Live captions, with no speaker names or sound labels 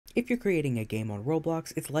If you're creating a game on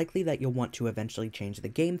Roblox, it's likely that you'll want to eventually change the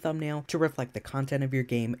game thumbnail to reflect the content of your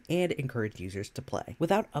game and encourage users to play.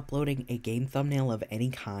 Without uploading a game thumbnail of any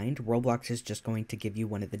kind, Roblox is just going to give you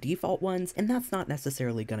one of the default ones, and that's not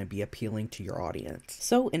necessarily going to be appealing to your audience.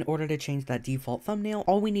 So in order to change that default thumbnail,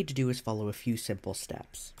 all we need to do is follow a few simple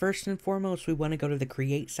steps. First and foremost, we want to go to the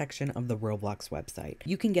Create section of the Roblox website.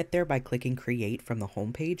 You can get there by clicking Create from the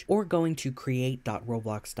homepage or going to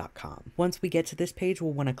create.roblox.com. Once we get to this page,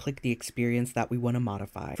 we'll want to click the experience that we want to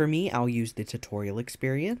modify. For me, I'll use the tutorial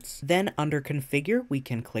experience. Then under configure, we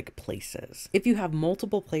can click places. If you have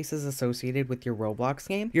multiple places associated with your Roblox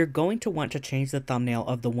game, you're going to want to change the thumbnail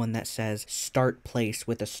of the one that says start place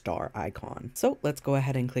with a star icon. So let's go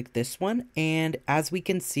ahead and click this one. And as we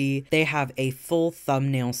can see, they have a full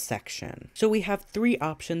thumbnail section. So we have three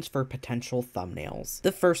options for potential thumbnails.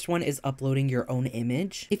 The first one is uploading your own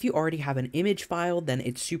image. If you already have an image file, then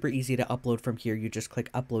it's super easy to upload from here. You just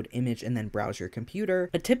click upload image and then browse your computer.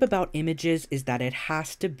 A tip about images is that it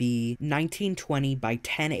has to be 1920 by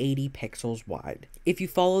 1080 pixels wide. If you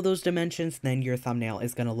follow those dimensions, then your thumbnail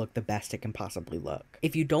is going to look the best it can possibly look.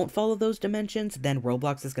 If you don't follow those dimensions, then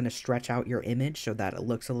Roblox is going to stretch out your image so that it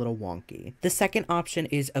looks a little wonky. The second option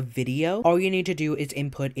is a video. All you need to do is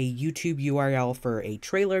input a YouTube URL for a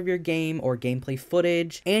trailer of your game or gameplay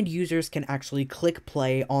footage, and users can actually click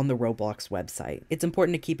play on the Roblox website. It's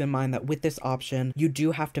important to keep in mind that with this option, you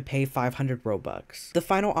do have to pay 500 Robux. The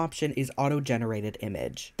final option is auto-generated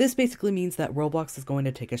image. This basically means that Roblox is going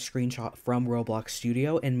to take a screenshot from Roblox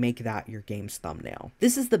Studio and make that your game's thumbnail.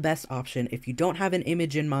 This is the best option if you don't have an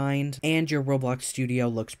image in mind and your Roblox Studio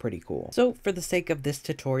looks pretty cool. So for the sake of this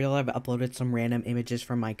tutorial, I've uploaded some random images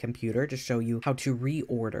from my computer to show you how to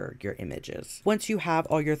reorder your images. Once you have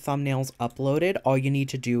all your thumbnails uploaded, all you need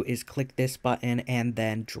to do is click this button and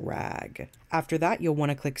then drag. After that, you'll want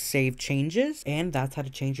to click Save Changes, and that's how to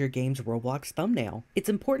change your game's Roblox thumbnail. It's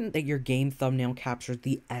important that your game thumbnail captures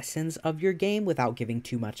the essence of your game without giving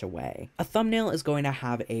too much away. A thumbnail is going to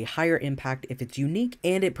have a higher impact if it's unique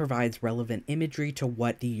and it provides relevant imagery to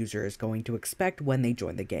what the user is going to expect when they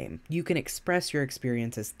join the game. You can express your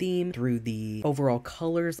experience's theme through the overall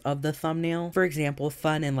colors of the thumbnail. For example,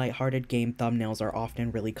 fun and lighthearted game thumbnails are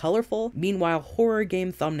often really colorful, meanwhile horror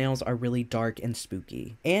game thumbnails are really dark and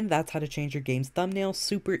spooky. And that's how to change your game's thumbnail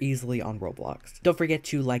super easily on Roblox. Don't forget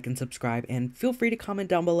to like and subscribe, and feel free to comment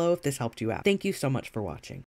down below if this helped you out. Thank you so much for watching.